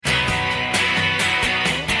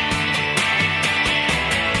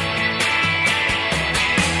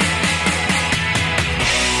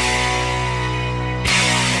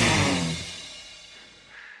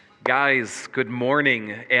Guys, good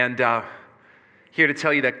morning. And here to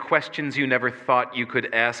tell you that questions you never thought you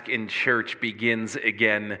could ask in church begins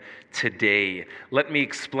again today. Let me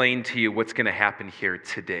explain to you what's going to happen here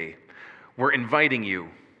today. We're inviting you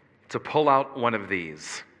to pull out one of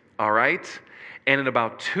these, all right? And in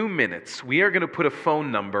about 2 minutes, we are going to put a phone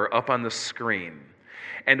number up on the screen.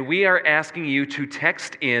 And we are asking you to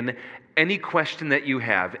text in any question that you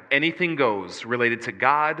have, anything goes related to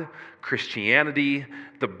God, Christianity,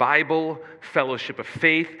 the Bible, fellowship of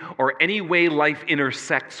faith, or any way life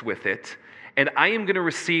intersects with it. And I am going to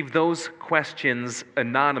receive those questions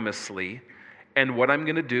anonymously. And what I'm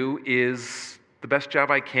going to do is the best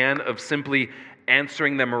job I can of simply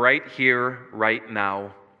answering them right here, right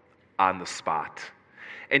now, on the spot.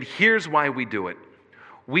 And here's why we do it.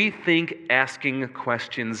 We think asking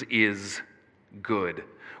questions is good.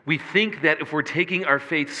 We think that if we're taking our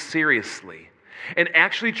faith seriously and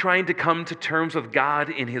actually trying to come to terms with God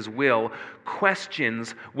in His will,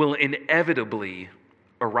 questions will inevitably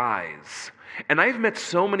arise. And I've met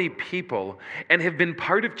so many people and have been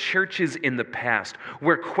part of churches in the past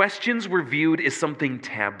where questions were viewed as something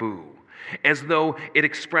taboo, as though it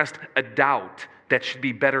expressed a doubt that should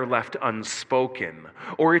be better left unspoken,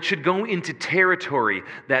 or it should go into territory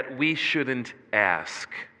that we shouldn't ask.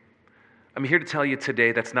 I'm here to tell you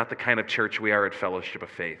today that's not the kind of church we are at Fellowship of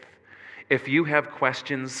Faith. If you have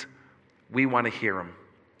questions, we want to hear them.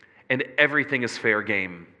 And everything is fair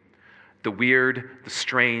game. The weird, the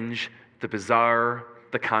strange, the bizarre,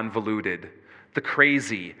 the convoluted, the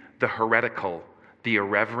crazy, the heretical, the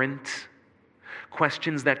irreverent.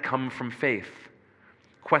 Questions that come from faith.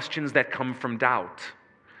 Questions that come from doubt.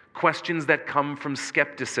 Questions that come from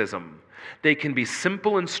skepticism. They can be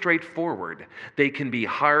simple and straightforward. They can be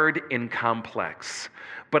hard and complex.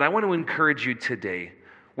 But I want to encourage you today,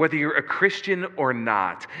 whether you're a Christian or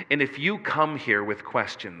not, and if you come here with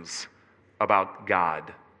questions about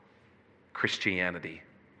God, Christianity,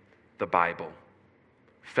 the Bible,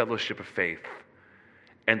 fellowship of faith,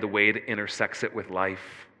 and the way it intersects it with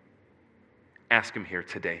life, ask Him here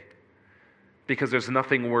today. Because there's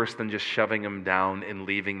nothing worse than just shoving them down and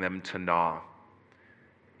leaving them to gnaw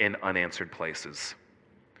in unanswered places.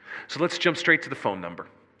 So let's jump straight to the phone number.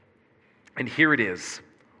 And here it is,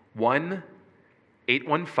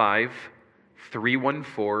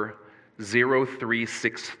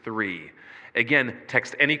 1-815-314-0363. Again,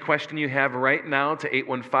 text any question you have right now to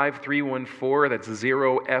 815-314, that's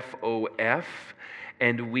 0FOF,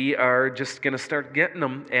 and we are just going to start getting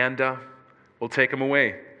them, and we'll take them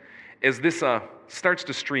away. As this starts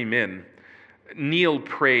to stream in, Neil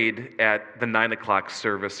prayed at the 9 o'clock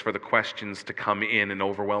service for the questions to come in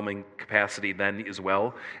overwhelming capacity then as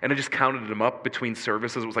well. And I just counted them up between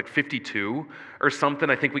services. It was like 52 or something.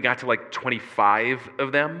 I think we got to like 25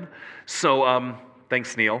 of them. So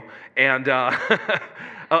thanks, Neil. And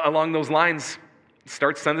along those lines,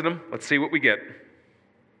 start sending them. Let's see what we get.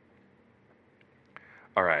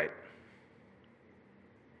 All right.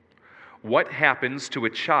 What happens to a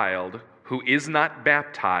child who is not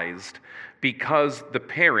baptized because the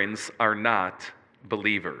parents are not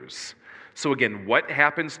believers? So again, what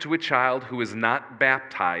happens to a child who is not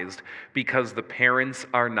baptized because the parents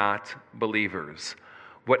are not believers?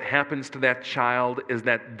 What happens to that child is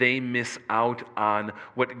that they miss out on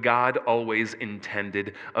what God always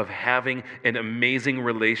intended of having an amazing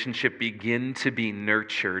relationship begin to be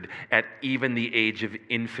nurtured at even the age of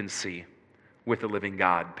infancy with the living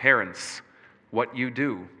God. Parents, what you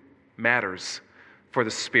do matters for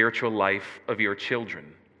the spiritual life of your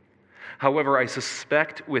children. However, I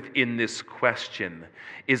suspect within this question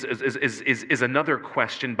is another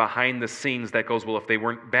question behind the scenes that goes, well, if they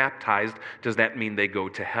weren't baptized, does that mean they go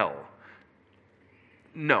to hell?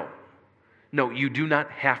 No, you do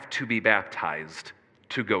not have to be baptized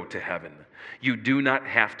to go to heaven. You do not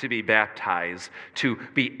have to be baptized to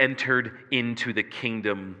be entered into the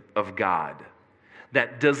kingdom of God.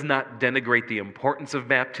 That does not denigrate the importance of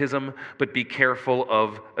baptism, but be careful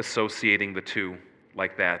of associating the two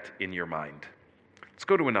like that in your mind. Let's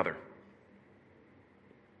go to another.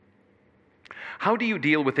 How do you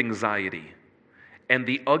deal with anxiety and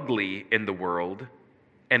the ugly in the world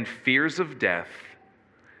and fears of death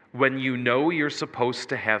when you know you're supposed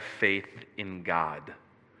to have faith in God?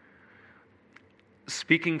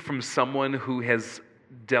 Speaking from someone who has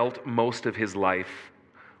dealt most of his life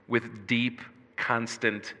with deep,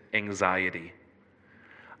 constant anxiety,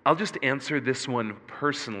 I'll just answer this one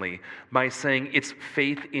personally by saying it's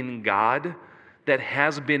faith in God that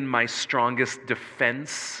has been my strongest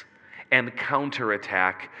defense and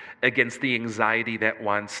counterattack against the anxiety that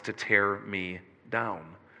wants to tear me down.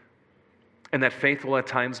 And that faith will at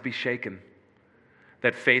times be shaken.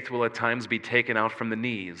 that faith will at times be taken out from the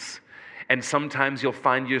knees. And sometimes you'll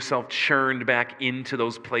find yourself churned back into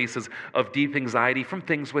those places of deep anxiety from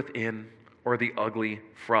things within or the ugly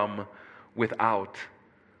from without.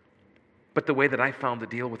 But the way that I found to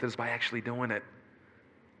deal with it is by actually doing it.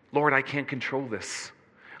 Lord, I can't control this.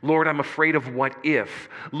 Lord, I'm afraid of what if.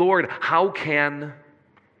 Lord, how can...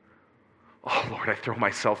 Oh, Lord, I throw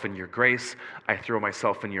myself in your grace. I throw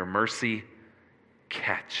myself in your mercy.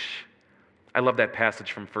 Catch. I love that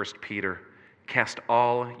passage from 1 Peter. Cast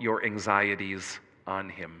all your anxieties on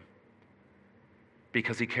him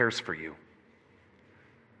because he cares for you.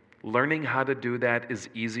 Learning how to do that is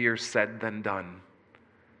easier said than done.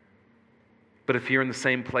 But if you're in the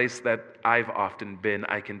same place that I've often been,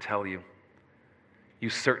 I can tell you, you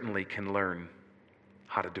certainly can learn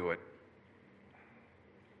how to do it.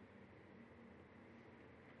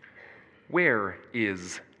 Where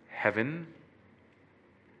is heaven?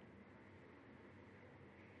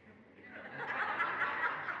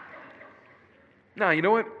 Now, you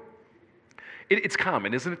know what? It's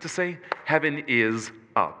common, isn't it, to say heaven is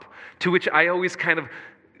up? To which I always kind of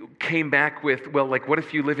came back with, well, like, what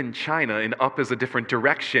if you live in China and up is a different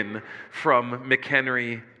direction from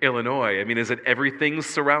McHenry, Illinois? I mean, is it everything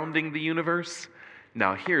surrounding the universe?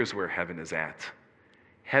 Now, here's where heaven is at.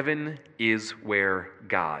 Heaven is where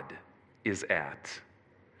God is at.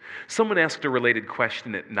 Someone asked a related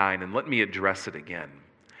question at 9, and let me address it again.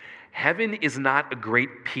 Heaven is not a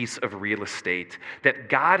great piece of real estate that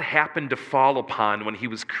God happened to fall upon when he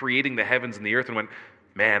was creating the heavens and the earth and went,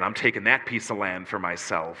 man, I'm taking that piece of land for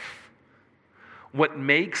myself. What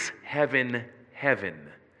makes heaven heaven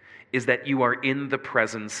is that you are in the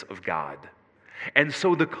presence of God. And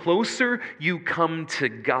so the closer you come to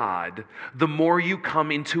God, the more you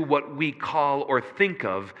come into what we call or think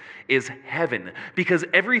of is heaven. Because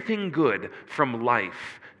everything good, from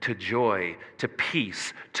life to joy, to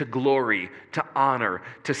peace, to glory, to honor,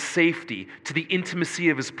 to safety, to the intimacy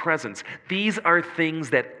of his presence, these are things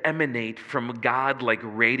that emanate from God like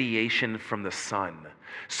radiation from the sun.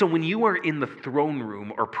 So when you are in the throne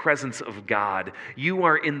room or presence of God, you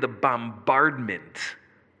are in the bombardment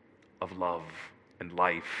of love and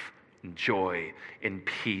life and joy and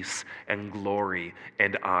peace and glory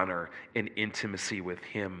and honor and intimacy with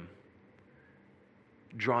him.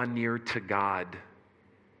 Draw near to God.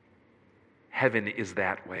 Heaven is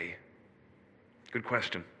that way. Good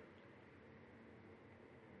question.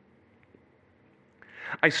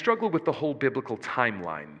 I struggle with the whole biblical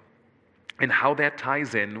timeline and how that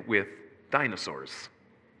ties in with dinosaurs.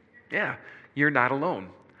 Yeah, you're not alone.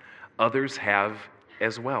 Others have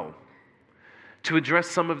as well. To address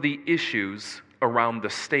some of the issues around the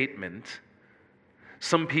statement,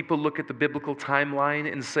 some people look at the biblical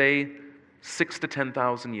timeline and say 6,000 to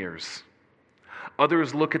 10,000 years.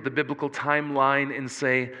 Others look at the biblical timeline and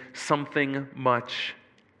say something much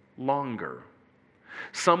longer.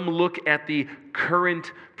 Some look at the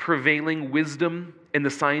current prevailing wisdom in the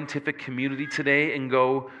scientific community today and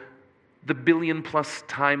go, the billion-plus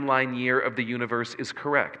timeline year of the universe is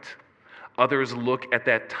correct. Others look at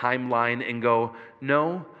that timeline and go,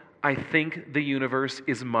 no, I think the universe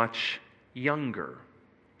is much younger.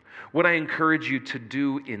 What I encourage you to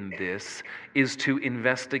do in this is to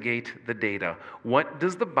investigate the data. What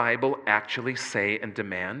does the Bible actually say and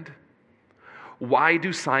demand? Why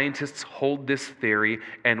do scientists hold this theory,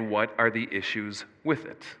 and what are the issues with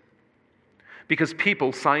it? Because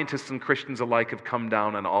people, scientists and Christians alike, have come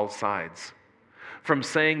down on all sides. From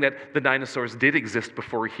saying that the dinosaurs did exist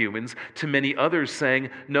before humans, to many others saying,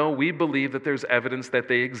 no, we believe that there's evidence that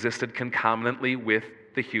they existed concomitantly with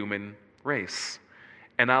the human race.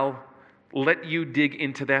 And I'll let you dig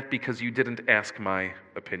into that because you didn't ask my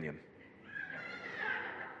opinion.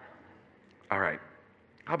 All right,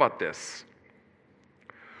 how about this?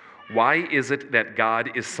 Why is it that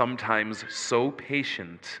God is sometimes so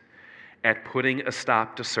patient at putting a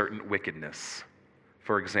stop to certain wickedness?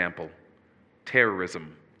 For example,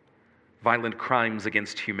 terrorism, violent crimes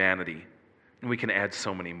against humanity, and we can add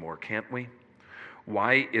so many more, can't we?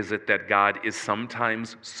 Why is it that God is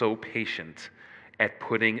sometimes so patient at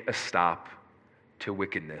putting a stop to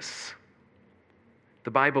wickedness?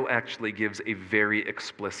 The Bible actually gives a very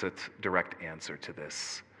explicit, direct answer to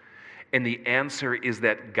this. And the answer is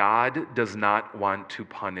that God does not want to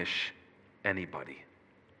punish anybody.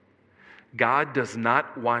 God does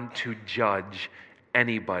not want to judge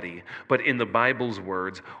anybody, but in the Bible's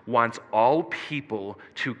words, wants all people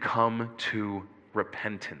to come to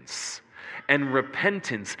repentance. And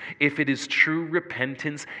repentance, if it is true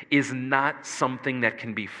repentance, is not something that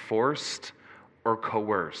can be forced or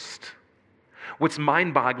coerced. What's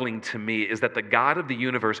mind-boggling to me is that the God of the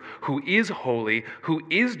universe, who is holy, who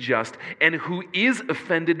is just, and who is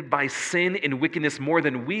offended by sin and wickedness more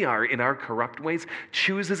than we are in our corrupt ways,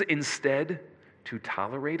 chooses instead to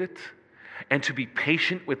tolerate it and to be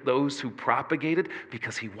patient with those who propagate it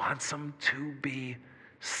because he wants them to be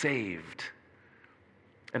saved.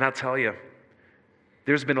 And I'll tell you,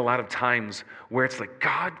 there's been a lot of times where it's like,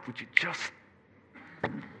 God, would you just,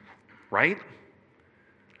 right?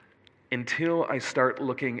 Until I start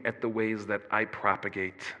looking at the ways that I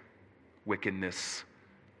propagate wickedness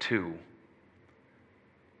too.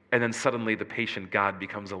 And then suddenly the patient God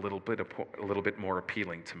becomes a little bit more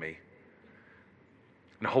appealing to me.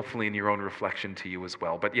 And hopefully in your own reflection to you as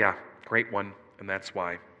well. But yeah, great one, and that's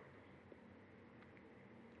why.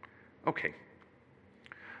 Okay.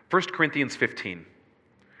 1 Corinthians 15.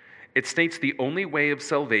 It states the only way of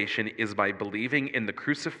salvation is by believing in the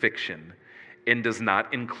crucifixion and does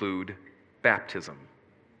not include baptism.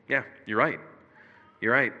 Yeah, you're right.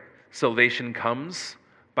 You're right. Salvation comes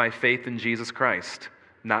by faith in Jesus Christ,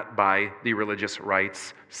 not by the religious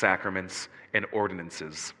rites, sacraments, and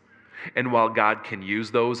ordinances. And while God can use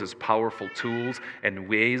those as powerful tools and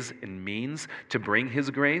ways and means to bring his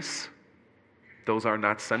grace, those are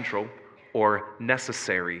not central or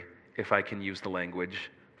necessary, if I can use the language,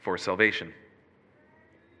 for salvation.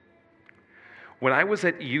 When I was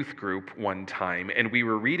at youth group one time and we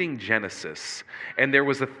were reading Genesis, and there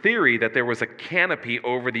was a theory that there was a canopy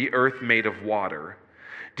over the earth made of water,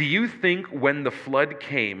 do you think when the flood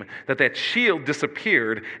came that shield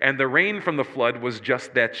disappeared and the rain from the flood was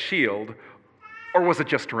just that shield, or was it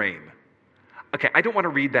just rain? Okay, I don't want to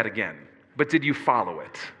read that again, but did you follow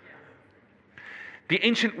it? The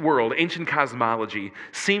ancient world, ancient cosmology,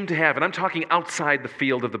 seemed to have, and I'm talking outside the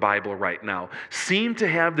field of the Bible right now, seemed to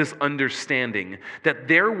have this understanding that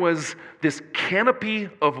there was this canopy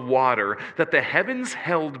of water that the heavens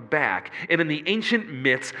held back, and in the ancient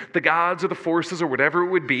myths, the gods or the forces or whatever it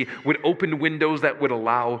would be would open windows that would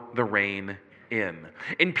allow the rain in.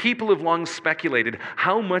 And people have long speculated,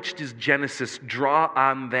 how much does Genesis draw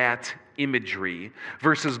on that imagery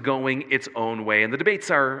versus going its own way? And the debates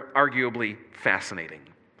are arguably fascinating.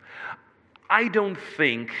 I don't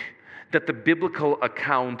think that the biblical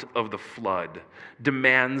account of the flood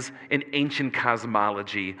demands an ancient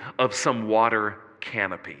cosmology of some water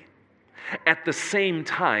canopy. At the same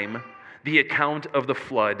time, the account of the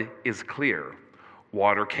flood is clear.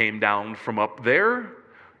 Water came down from up there.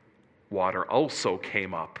 Water also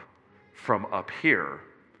came up from up here.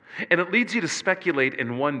 And it leads you to speculate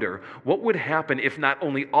and wonder what would happen if not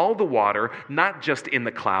only all the water, not just in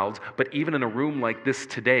the clouds, but even in a room like this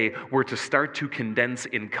today, were to start to condense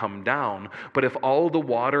and come down, but if all the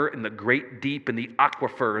water in the great deep and the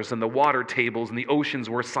aquifers and the water tables and the oceans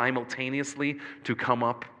were simultaneously to come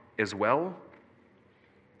up as well?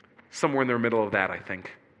 Somewhere in the middle of that, I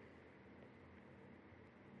think.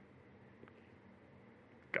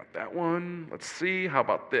 Got that one. Let's see. How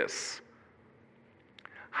about this?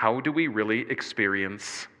 How do we really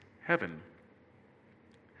experience heaven?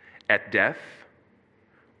 At death?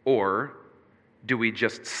 Or do we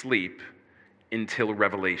just sleep until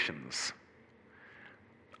Revelations?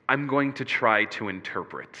 I'm going to try to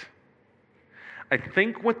interpret. I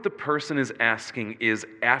think what the person is asking is,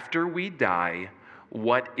 after we die,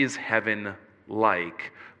 what is heaven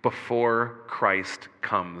like before Christ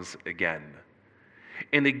comes again?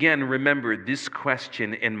 And again, remember, this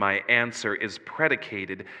question and my answer is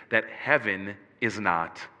predicated that heaven is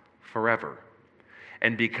not forever.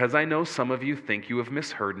 And because I know some of you think you have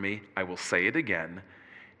misheard me, I will say it again.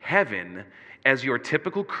 Heaven, as your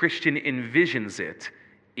typical Christian envisions it,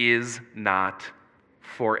 is not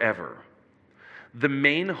forever. The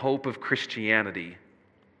main hope of Christianity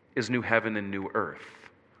is new heaven and new earth,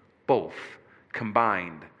 both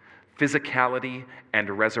combined. Physicality and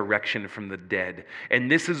resurrection from the dead. And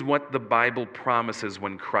this is what the Bible promises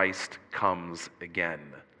when Christ comes again.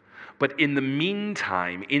 But in the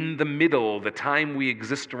meantime, in the middle, the time we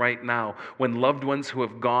exist right now, when loved ones who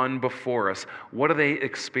have gone before us, what are they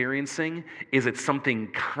experiencing? Is it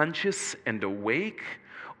something conscious and awake?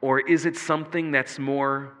 Or is it something that's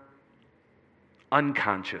more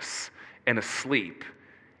unconscious and asleep,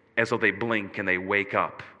 as though they blink and they wake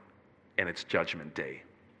up and it's Judgment Day?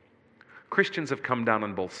 Christians have come down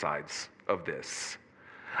on both sides of this.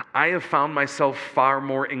 I have found myself far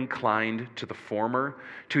more inclined to the former,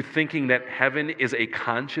 to thinking that heaven is a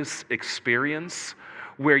conscious experience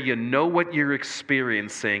where you know what you're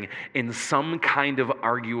experiencing in some kind of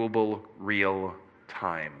arguable real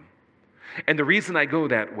time. And the reason I go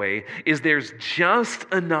that way is there's just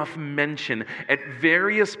enough mention at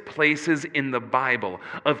various places in the Bible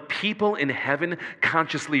of people in heaven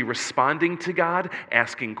consciously responding to God,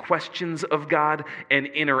 asking questions of God, and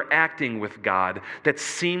interacting with God that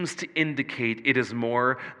seems to indicate it is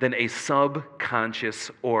more than a subconscious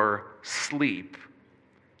or sleep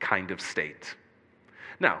kind of state.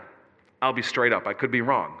 Now, I'll be straight up, I could be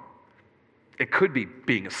wrong. It could be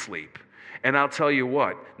being asleep. And I'll tell you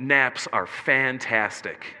what, naps are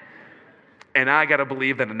fantastic. And I got to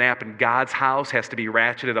believe that a nap in God's house has to be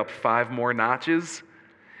ratcheted up 5 more notches.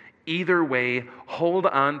 Either way, hold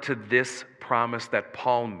on to this promise that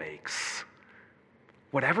Paul makes.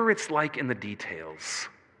 Whatever it's like in the details,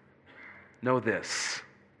 know this: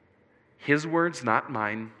 his words, not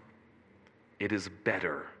mine, it is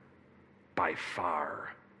better by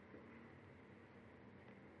far.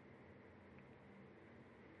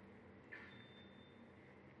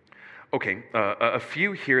 Okay, a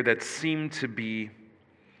few here that seem to be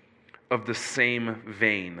of the same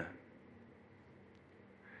vein.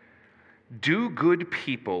 Do good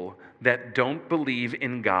people that don't believe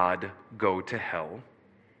in God go to hell?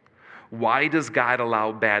 Why does God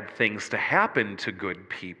allow bad things to happen to good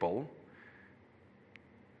people?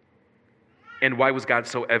 And why was God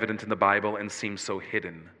so evident in the Bible and seems so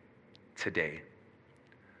hidden today?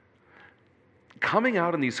 Coming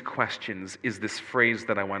out in these questions is this phrase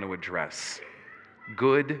that I want to address: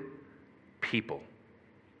 good people.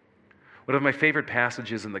 One of my favorite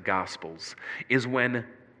passages in the Gospels is when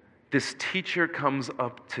this teacher comes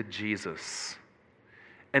up to Jesus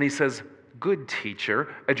and he says, "Good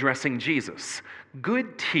teacher," addressing Jesus.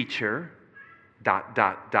 "Good teacher, ...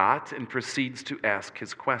 and proceeds to ask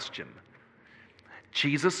his question.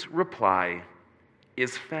 Jesus' reply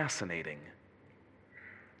is fascinating.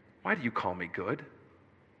 "Why do you call me good?"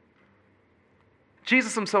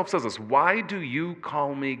 Jesus himself says this: "Why do you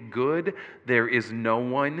call me good? There is no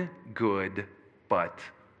one good but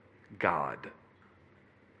God."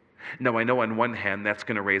 Now, I know on one hand that's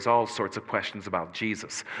going to raise all sorts of questions about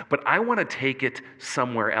Jesus, but I want to take it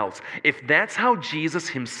somewhere else. If that's how Jesus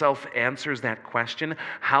himself answers that question,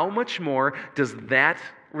 how much more does that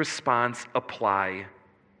response apply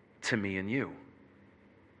to me and you?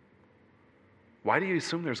 Why do you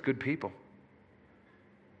assume there's good people?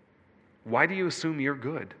 Why do you assume you're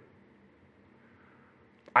good?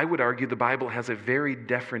 I would argue the Bible has a very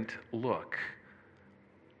different look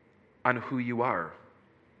on who you are.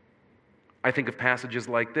 I think of passages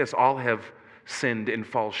like this: all have sinned and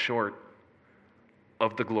fall short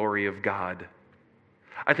of the glory of God.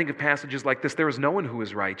 I think of passages like this: there is no one who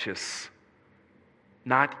is righteous,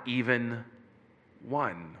 not even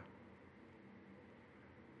one.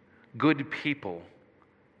 Good people,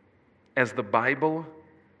 as the Bible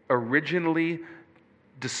originally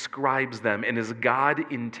describes them and as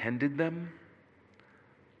God intended them,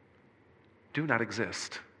 do not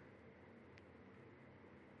exist.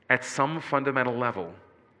 At some fundamental level,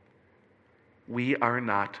 we are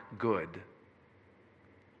not good.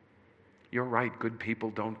 You're right, good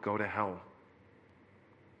people don't go to hell.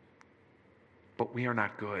 But we are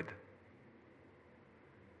not good.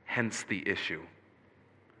 Hence the issue.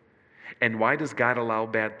 And why does God allow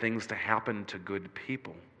bad things to happen to good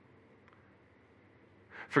people?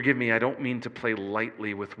 Forgive me, I don't mean to play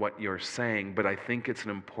lightly with what you're saying, but I think it's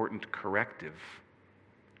an important corrective.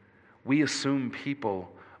 We assume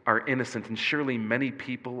people are innocent, and surely many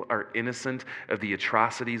people are innocent of the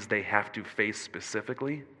atrocities they have to face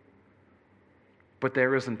specifically. But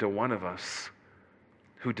there isn't a one of us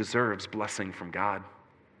who deserves blessing from God.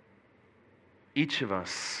 Each of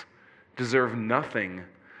us deserve nothing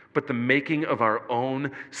but the making of our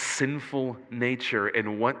own sinful nature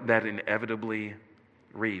and what that inevitably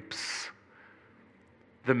reaps.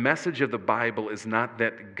 The message of the Bible is not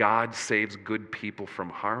that God saves good people from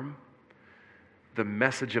harm. The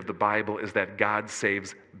message of the Bible is that God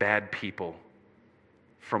saves bad people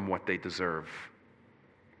from what they deserve.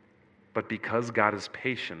 But because God is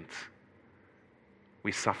patient,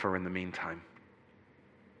 we suffer in the meantime.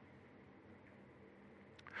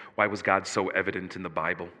 Why was God so evident in the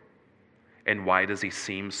Bible? And why does he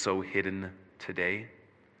seem so hidden today?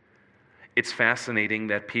 It's fascinating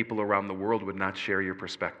that people around the world would not share your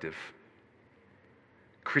perspective.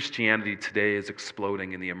 Christianity today is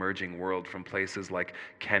exploding in the emerging world, from places like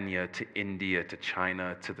Kenya to India to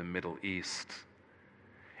China to the Middle East.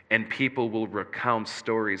 And people will recount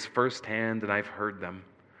stories firsthand, and I've heard them,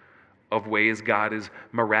 of ways God is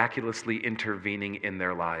miraculously intervening in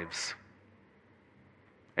their lives.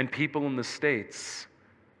 And people in the States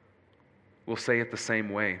will say it the same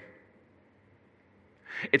way.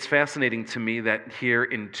 It's fascinating to me that here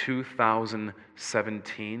in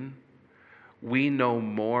 2017, we know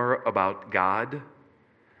more about God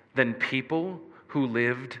than people who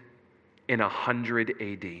lived in 100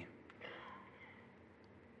 AD.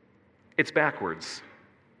 It's backwards.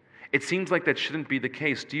 It seems like that shouldn't be the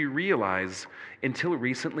case. Do you realize until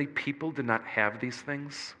recently people did not have these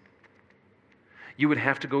things? You would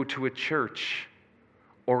have to go to a church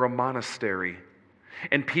or a monastery,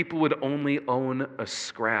 and people would only own a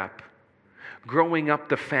scrap. Growing up,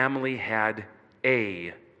 the family had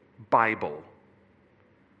a Bible.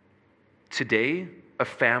 Today, a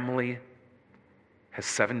family has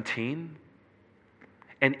 17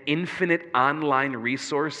 and infinite online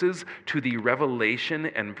resources to the revelation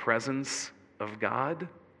and presence of God.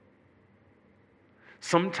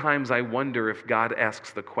 Sometimes I wonder if God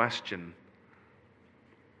asks the question.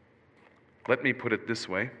 Let me put it this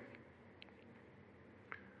way.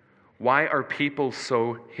 Why are people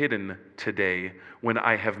so hidden today when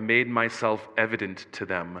I have made myself evident to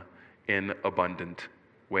them in abundant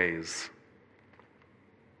ways?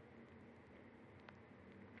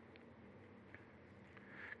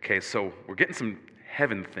 Okay, so we're getting some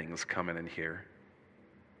heaven things coming in here.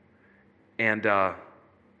 And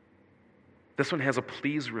this one has a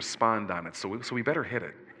please respond on it, so we better hit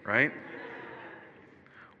it, right?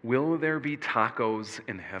 Will there be tacos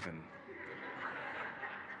in heaven?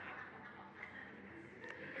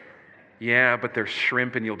 Yeah, but they're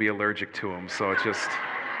shrimp and you'll be allergic to them, so it's just...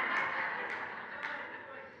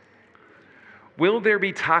 Will there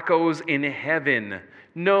be tacos in heaven?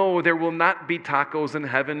 No, there will not be tacos in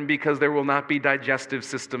heaven because there will not be digestive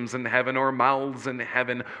systems in heaven or mouths in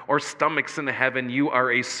heaven or stomachs in heaven. You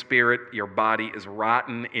are a spirit. Your body is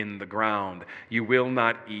rotten in the ground. You will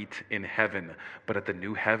not eat in heaven. But at the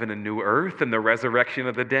new heaven and new earth and the resurrection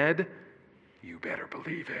of the dead, you better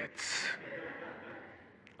believe it.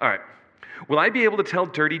 All right. Will I be able to tell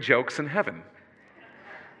dirty jokes in heaven?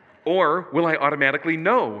 Or will I automatically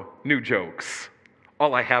know new jokes?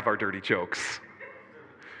 All I have are dirty jokes.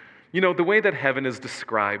 You know, the way that heaven is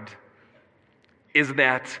described is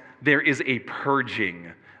that there is a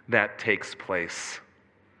purging that takes place.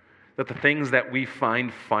 That the things that we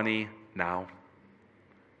find funny now,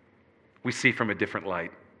 we see from a different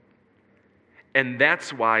light. And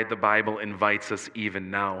that's why the Bible invites us even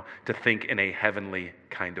now to think in a heavenly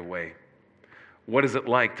kind of way. What is it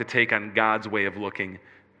like to take on God's way of looking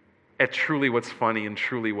at truly what's funny and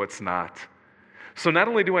truly what's not? So not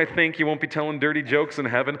only do I think you won't be telling dirty jokes in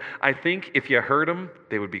heaven, I think if you heard them,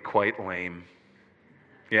 they would be quite lame.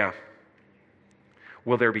 Yeah.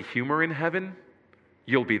 Will there be humor in heaven?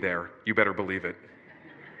 You'll be there. You better believe it.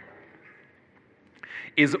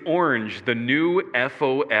 Is orange the new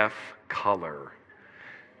FOF color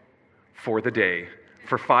for the day?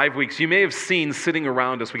 For 5 weeks. You may have seen sitting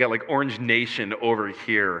around us, we got like Orange Nation over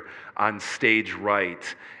here on stage right.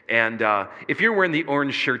 And if you're wearing the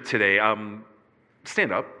orange shirt today,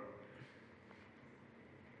 stand up.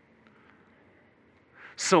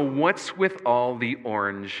 So what's with all the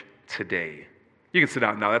orange today? You can sit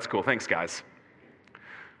down now. That's cool. Thanks, guys.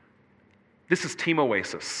 This is Team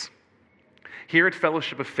Oasis. Here at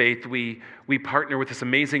Fellowship of Faith, we partner with this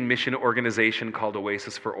amazing mission organization called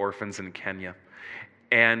Oasis for Orphans in Kenya.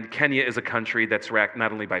 And Kenya is a country that's racked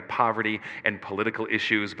not only by poverty and political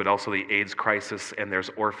issues, but also the AIDS crisis, and there's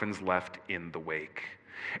orphans left in the wake.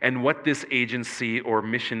 And what this agency or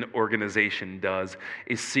mission organization does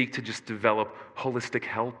is seek to just develop holistic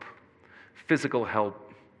help, physical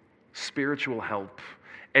help, spiritual help,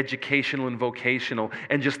 educational and vocational,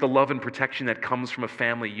 and just the love and protection that comes from a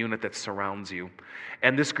family unit that surrounds you.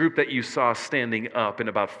 And this group that you saw standing up in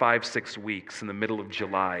about 5-6 weeks in the middle of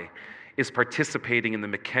July is participating in the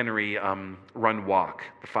McHenry Run Walk,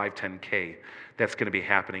 the 510K that's going to be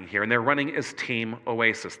happening here. And they're running as Team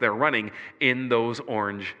Oasis. They're running in those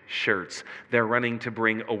orange shirts. They're running to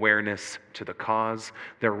bring awareness to the cause.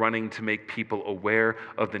 They're running to make people aware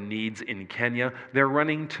of the needs in Kenya. They're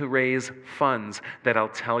running to raise funds that I'll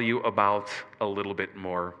tell you about a little bit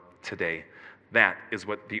more today. That is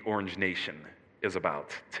what the Orange Nation is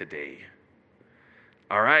about today.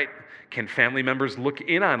 All right, can family members look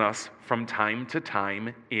in on us from time to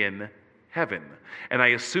time in heaven? And I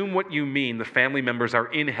assume what you mean, the family members are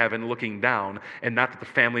in heaven looking down, and not that the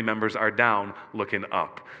family members are down looking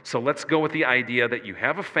up. So let's go with the idea that you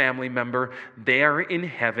have a family member, they are in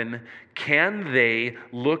heaven. Can they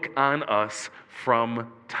look on us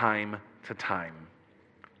from time to time?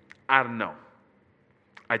 I don't know.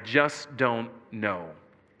 I just don't know.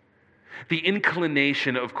 The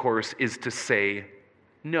inclination, of course, is to say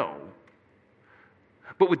no.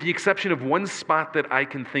 But with the exception of one spot that I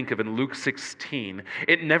can think of in Luke 16,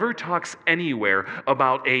 it never talks anywhere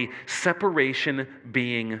about a separation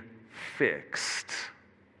being fixed.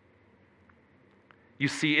 You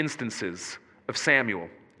see instances of Samuel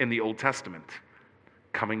in the Old Testament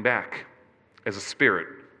coming back as a spirit.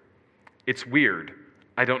 It's weird.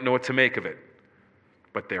 I don't know what to make of it.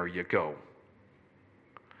 But there you go.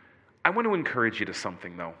 I want to encourage you to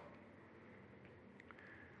something, though.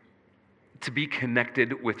 To be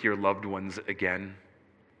connected with your loved ones again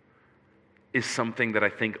is something that I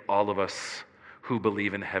think all of us who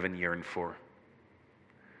believe in heaven yearn for.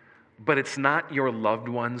 But it's not your loved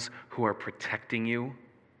ones who are protecting you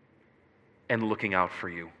and looking out for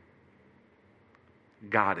you.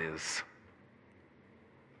 God is.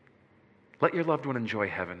 Let your loved one enjoy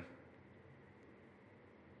heaven.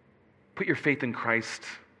 Put your faith in Christ.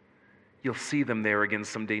 You'll see them there again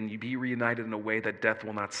someday, and you'll be reunited in a way that death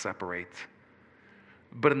will not separate.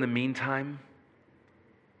 But in the meantime,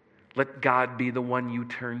 let God be the one you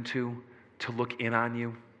turn to look in on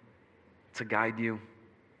you, to guide you,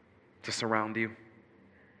 to surround you.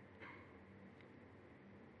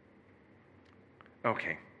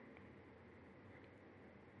 Okay.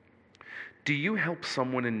 Do you help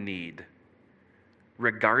someone in need,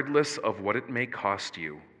 regardless of what it may cost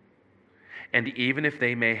you, and even if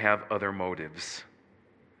they may have other motives?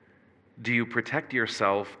 Do you protect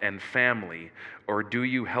yourself and family, or do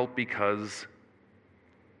you help because,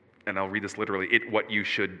 and I'll read this literally, what you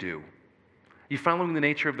should do? You following the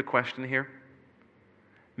nature of the question here?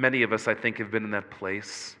 Many of us, I think, have been in that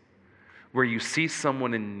place where you see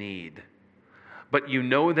someone in need, but you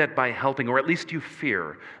know that by helping, or at least you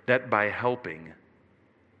fear that by helping,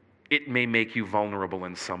 it may make you vulnerable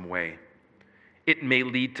in some way. It may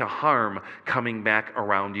lead to harm coming back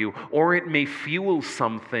around you, or it may fuel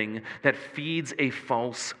something that feeds a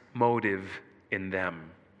false motive in them.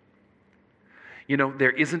 You know,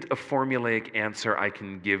 there isn't a formulaic answer I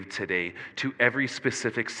can give today to every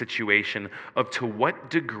specific situation of to what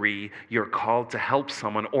degree you're called to help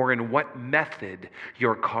someone, or in what method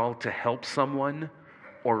you're called to help someone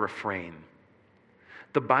or refrain.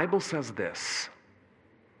 The Bible says this: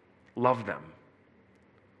 love them.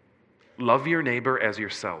 Love your neighbor as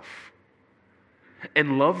yourself.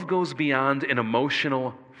 And love goes beyond an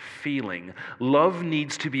emotional feeling. Love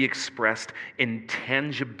needs to be expressed in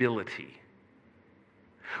tangibility.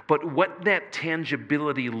 But what that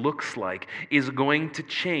tangibility looks like is going to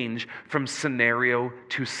change from scenario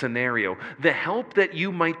to scenario. The help that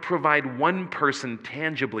you might provide one person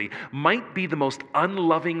tangibly might be the most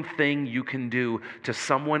unloving thing you can do to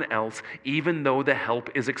someone else, even though the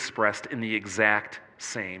help is expressed in the exact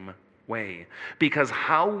same way. Because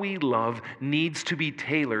how we love needs to be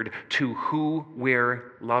tailored to who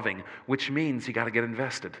we're loving, which means you got to get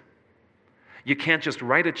invested. You can't just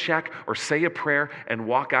write a check or say a prayer and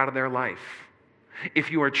walk out of their life.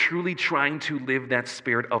 If you are truly trying to live that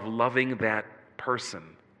spirit of loving that person,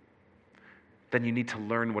 then you need to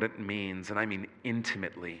learn what it means, and I mean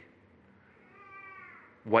intimately,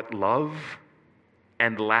 what love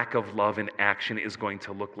and lack of love in action is going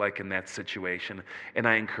to look like in that situation. And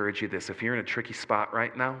I encourage you this: if you're in a tricky spot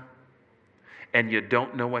right now and you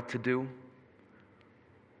don't know what to do,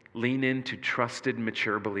 lean into trusted,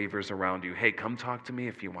 mature believers around you. Hey, come talk to me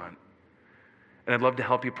if you want. And I'd love to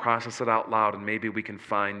help you process it out loud, and maybe we can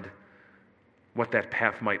find what that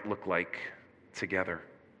path might look like together.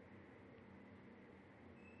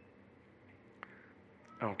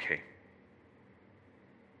 Okay.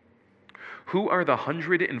 Who are the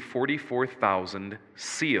 144,000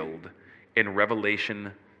 sealed in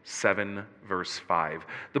Revelation 7, verse 5?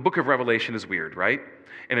 The book of Revelation is weird, right?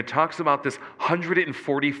 And it talks about this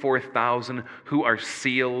 144,000 who are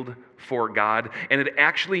sealed for God, and it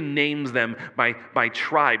actually names them by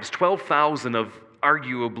tribes, 12,000 of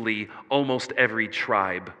arguably almost every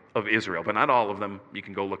tribe of Israel, but not all of them. You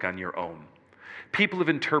can go look on your own. People have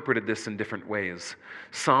interpreted this in different ways.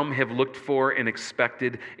 Some have looked for and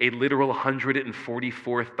expected a literal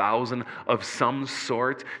 144,000 of some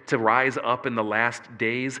sort to rise up in the last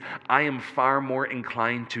days. I am far more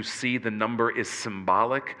inclined to see the number is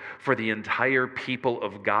symbolic for the entire people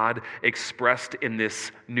of God, expressed in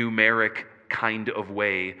this numeric kind of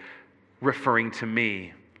way, referring to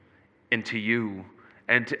me and to you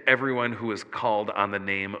and to everyone who is called on the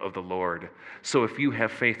name of the Lord. So if you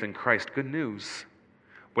have faith in Christ, good news.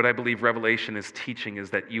 What I believe Revelation is teaching is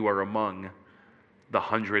that you are among the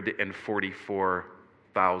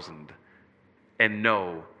 144,000. And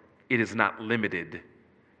no, it is not limited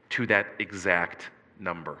to that exact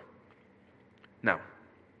number. Now,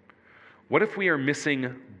 what if we are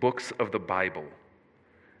missing books of the Bible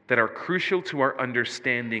that are crucial to our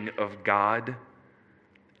understanding of God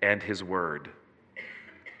and His Word.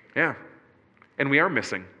 Yeah, and we are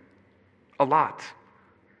missing a lot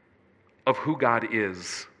of who God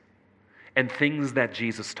is and things that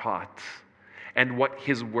Jesus taught and what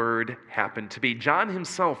His Word happened to be. John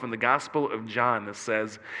himself in the Gospel of John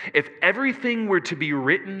says, if everything were to be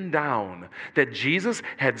written down that Jesus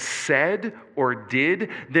had said or did,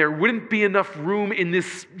 there wouldn't be enough room in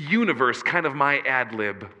this universe, kind of my ad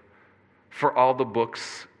lib, for all the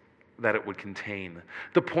books that it would contain.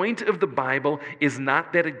 The point of the Bible is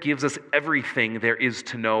not that it gives us everything there is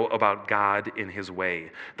to know about God in His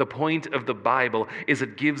way. The point of the Bible is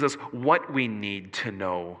it gives us what we need to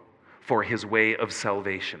know for His way of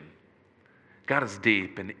salvation. God is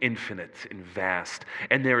deep and infinite and vast,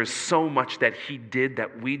 and there is so much that He did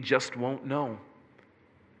that we just won't know.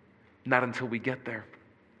 Not until we get there.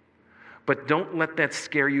 But don't let that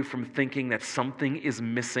scare you from thinking that something is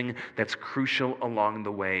missing that's crucial along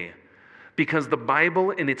the way. Because the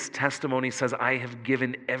Bible in its testimony says, I have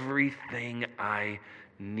given everything I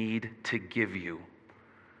need to give you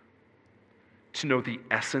to know the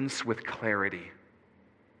essence with clarity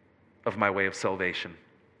of my way of salvation.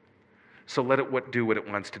 So let it do what it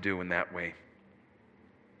wants to do in that way.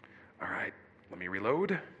 All right, let me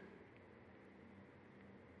reload.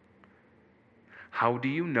 How do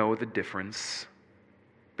you know the difference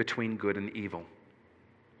between good and evil?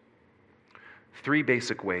 3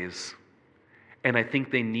 basic ways. And I think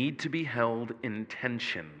they need to be held in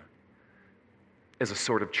tension as a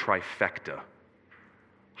sort of trifecta.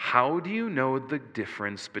 How do you know the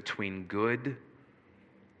difference between good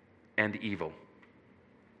and evil?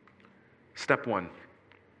 Step 1.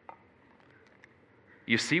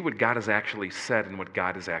 You see what God has actually said and what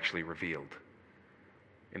God has actually revealed.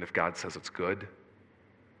 And if God says it's good,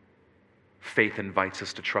 faith invites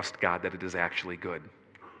us to trust God that it is actually good.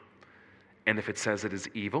 And if it says it is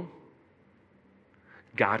evil,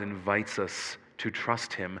 God invites us to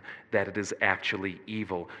trust Him that it is actually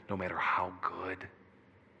evil, no matter how good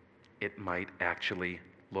it might actually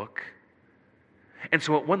look. And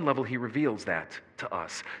so at one level, He reveals that to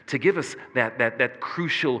us, to give us that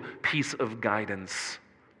crucial piece of guidance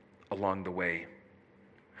along the way.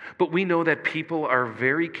 But we know that people are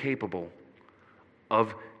very capable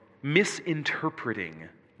of misinterpreting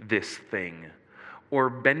this thing or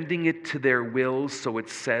bending it to their will so it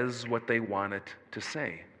says what they want it to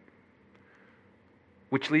say.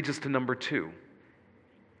 Which leads us to number 2,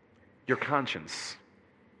 your conscience.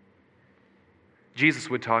 Jesus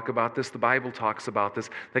would talk about this, the Bible talks about this,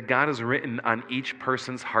 that God has written on each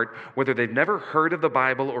person's heart, whether they've never heard of the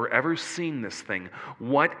Bible or ever seen this thing,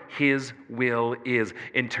 what His will is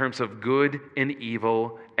in terms of good and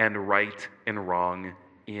evil and right and wrong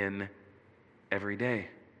in every day.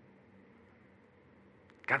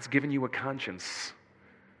 God's given you a conscience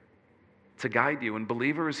to guide you, and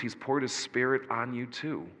believers, He's poured His Spirit on you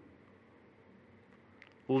too.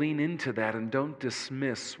 Lean into that and don't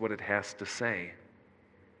dismiss what it has to say.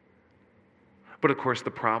 But of course, the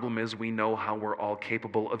problem is we know how we're all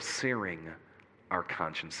capable of searing our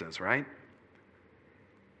consciences, right?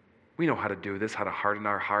 We know how to do this, how to harden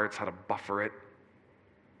our hearts, how to buffer it,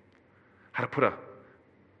 how to put a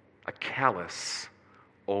callus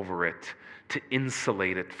over it to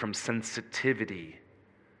insulate it from sensitivity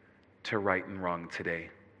to right and wrong today.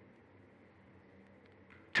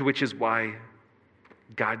 To which is why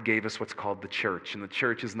God gave us what's called the church. And the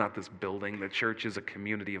church is not this building. The church is a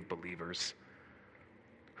community of believers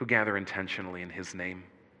who gather intentionally in His name.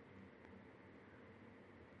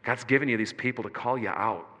 God's given you these people to call you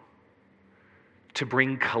out, to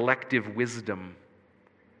bring collective wisdom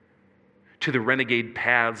to the renegade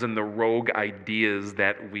paths and the rogue ideas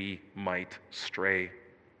that we might stray.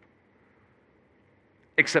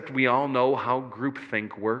 Except we all know how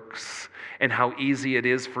groupthink works and how easy it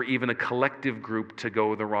is for even a collective group to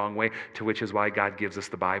go the wrong way, to which is why God gives us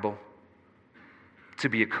the Bible, to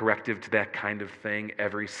be a corrective to that kind of thing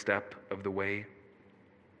every step of the way.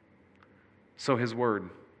 So His Word,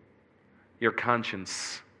 your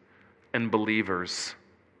conscience, and believers,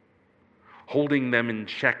 holding them in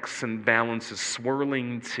checks and balances,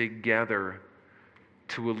 swirling together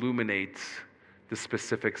to illuminate the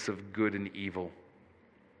specifics of good and evil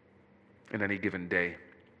in any given day.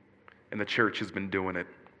 And the church has been doing it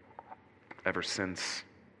ever since.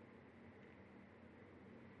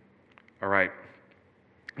 All right,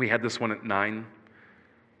 we had this one at 9,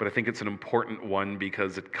 but I think it's an important one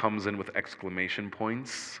because it comes in with exclamation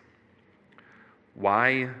points.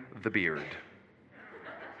 Why the beard?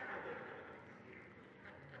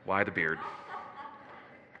 Why the beard?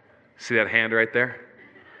 See that hand right there?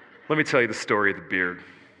 Let me tell you the story of the beard.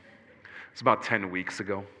 It's about 10 weeks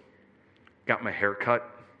ago. Got my hair cut,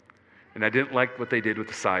 and I didn't like what they did with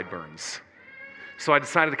the sideburns. So I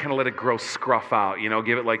decided to kind of let it grow scruff out,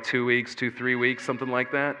 give it like 2 weeks, 3 weeks, something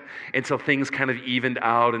like that, until things kind of evened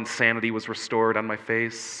out and sanity was restored on my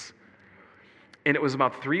face. And it was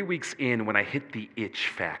about 3 weeks in when I hit the itch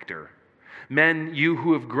factor. Men, you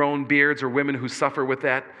who have grown beards, or women who suffer with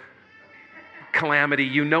that calamity,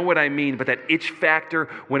 you know what I mean, but that itch factor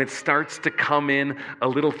when it starts to come in a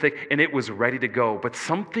little thick, and it was ready to go. But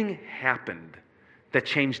something happened that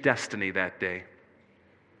changed destiny that day.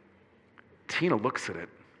 Tina looks at it,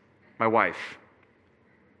 my wife.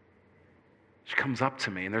 She comes up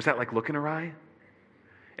to me, and there's that look in her eye.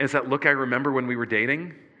 And it's that look I remember when we were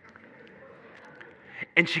dating.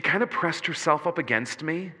 And she kind of pressed herself up against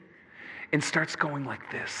me and starts going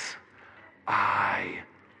like this. I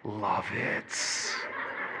love it.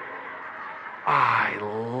 I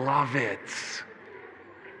love it.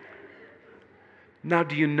 Now,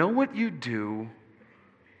 do you know what you do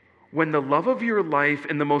when the love of your life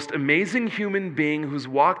and the most amazing human being who's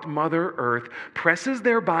walked Mother Earth presses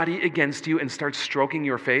their body against you and starts stroking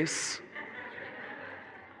your face?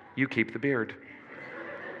 You keep the beard.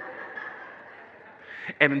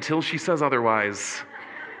 And until she says otherwise,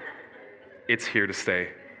 it's here to stay.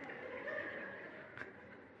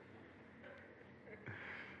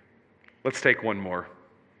 Let's take one more.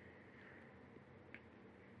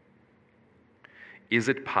 Is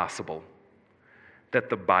it possible that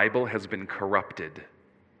the Bible has been corrupted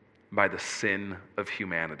by the sin of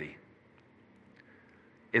humanity?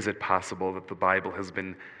 Is it possible that the Bible has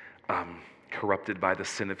been corrupted by the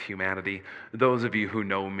sin of humanity? Those of you who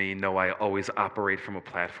know me know I always operate from a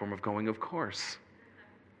platform of going, of course.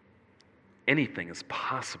 Anything is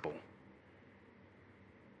possible.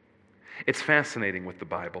 It's fascinating with the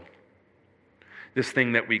Bible. This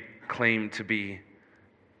thing that we claim to be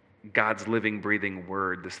God's living, breathing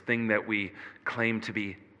word, this thing that we claim to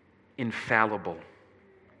be infallible,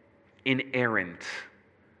 inerrant,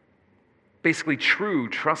 basically true,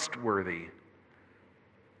 trustworthy.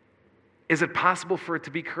 Is it possible for it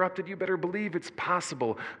to be corrupted? You better believe it's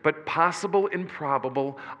possible. But possible and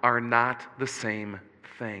probable are not the same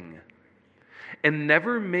thing. And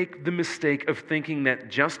never make the mistake of thinking that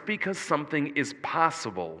just because something is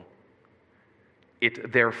possible,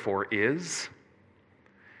 it therefore is.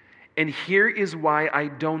 And here is why I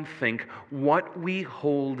don't think what we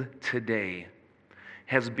hold today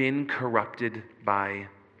has been corrupted by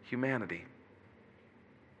humanity.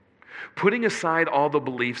 Putting aside all the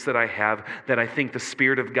beliefs that I have, that I think the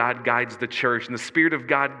Spirit of God guides the church and the Spirit of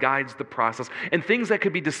God guides the process, and things that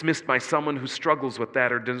could be dismissed by someone who struggles with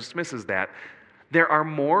that or dismisses that, there are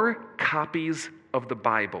more copies of the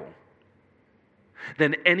Bible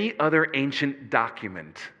than any other ancient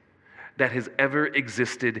document that has ever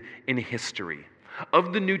existed in history.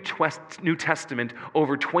 Of the New Testament,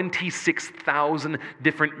 over 26,000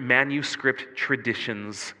 different manuscript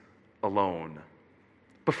traditions alone,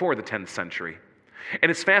 before the 10th century.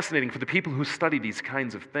 And it's fascinating for the people who study these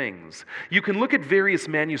kinds of things. You can look at various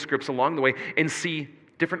manuscripts along the way and see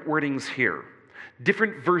different wordings here,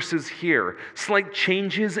 different verses here, slight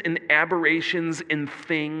changes and aberrations in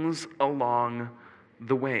things along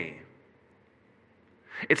the way.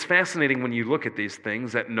 It's fascinating when you look at these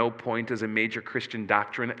things. At no point is a major Christian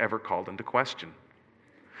doctrine ever called into question.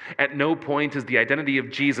 At no point is the identity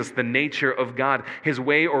of Jesus, the nature of God, his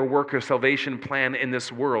way or work or salvation plan in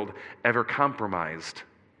this world ever compromised.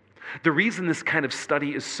 The reason this kind of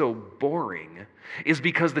study is so boring is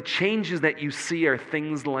because the changes that you see are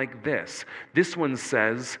things like this. This one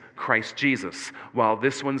says Christ Jesus, while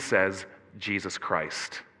this one says Jesus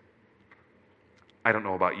Christ. I don't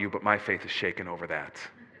know about you, but my faith is shaken over that.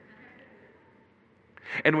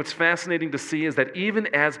 And what's fascinating to see is that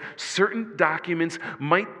even as certain documents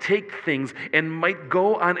might take things and might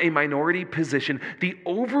go on a minority position, the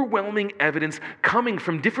overwhelming evidence coming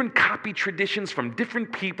from different copy traditions from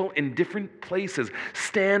different people in different places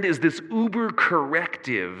stand as this uber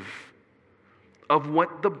corrective of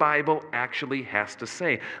what the Bible actually has to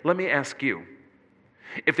say. Let me ask you,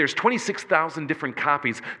 if there's 26,000 different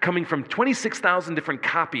copies coming from 26,000 different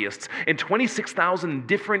copyists in 26,000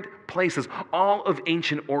 different places, all of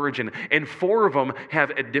ancient origin, and 4 of them have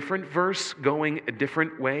a different verse going a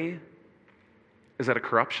different way, is that a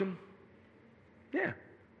corruption? Yeah,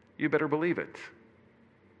 you better believe it.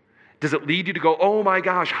 Does it lead you to go, oh my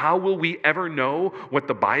gosh, how will we ever know what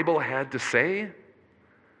the Bible had to say?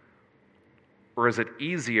 Or is it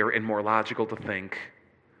easier and more logical to think,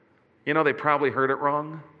 they probably heard it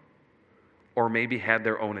wrong, or maybe had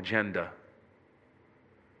their own agenda.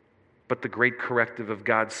 But the great corrective of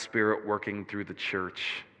God's Spirit working through the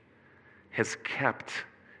church has kept,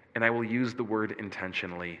 and I will use the word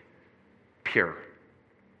intentionally, pure,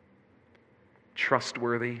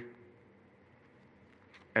 trustworthy,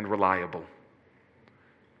 and reliable,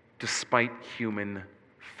 despite human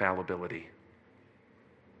fallibility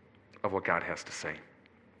of what God has to say.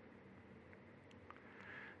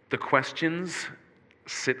 The questions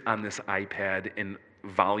sit on this iPad in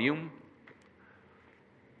volume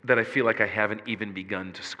that I feel like I haven't even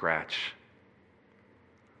begun to scratch.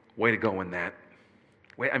 Way to go in that.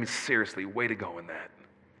 Seriously, way to go in that.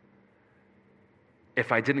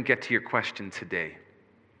 If I didn't get to your question today,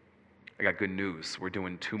 I got good news. We're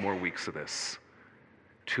doing 2 more weeks of this.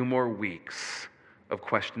 2 more weeks of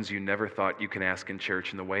questions you never thought you can ask in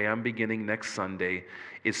church. And the way I'm beginning next Sunday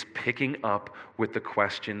is picking up with the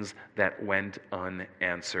questions that went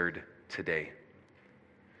unanswered today.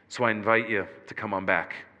 So I invite you to come on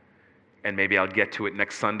back. And maybe I'll get to it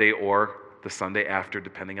next Sunday or the Sunday after,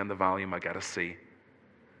 depending on the volume. I got to see.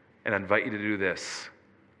 And I invite you to do this.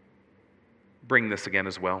 Bring this again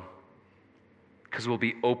as well. Because we'll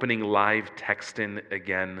be opening live text-in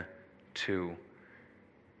again too.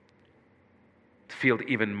 To field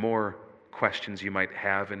even more questions you might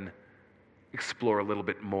have and explore a little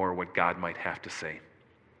bit more what God might have to say.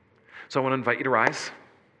 So I want to invite you to rise.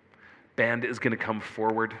 Band is going to come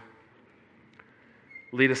forward,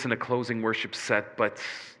 lead us in a closing worship set, but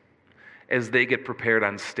as they get prepared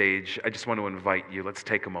on stage, I just want to invite you, let's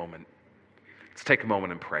take a moment. Let's take a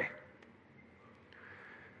moment and pray.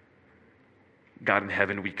 God in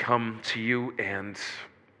heaven, we come to you and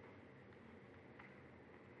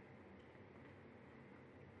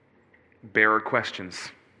bear our questions,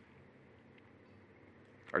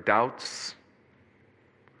 our doubts,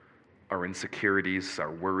 our insecurities,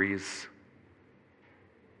 our worries,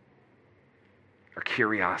 our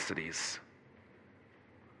curiosities,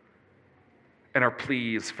 and our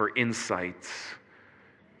pleas for insight,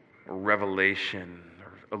 or revelation,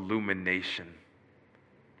 or illumination,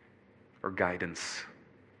 or guidance.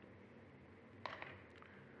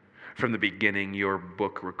 From the beginning, your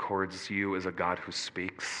book records you as a God who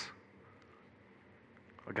speaks,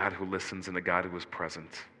 a God who listens, and a God who is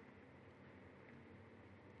present.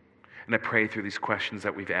 And I pray through these questions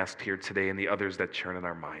that we've asked here today and the others that churn in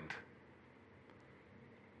our mind,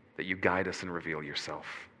 that you guide us and reveal yourself.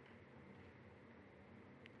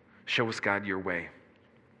 Show us, God, your way.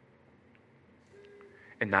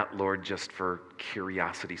 And not, Lord, just for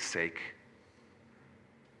curiosity's sake,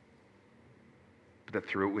 but that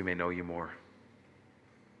through it we may know you more.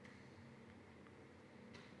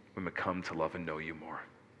 We may come to love and know you more.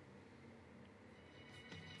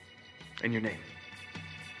 In your name.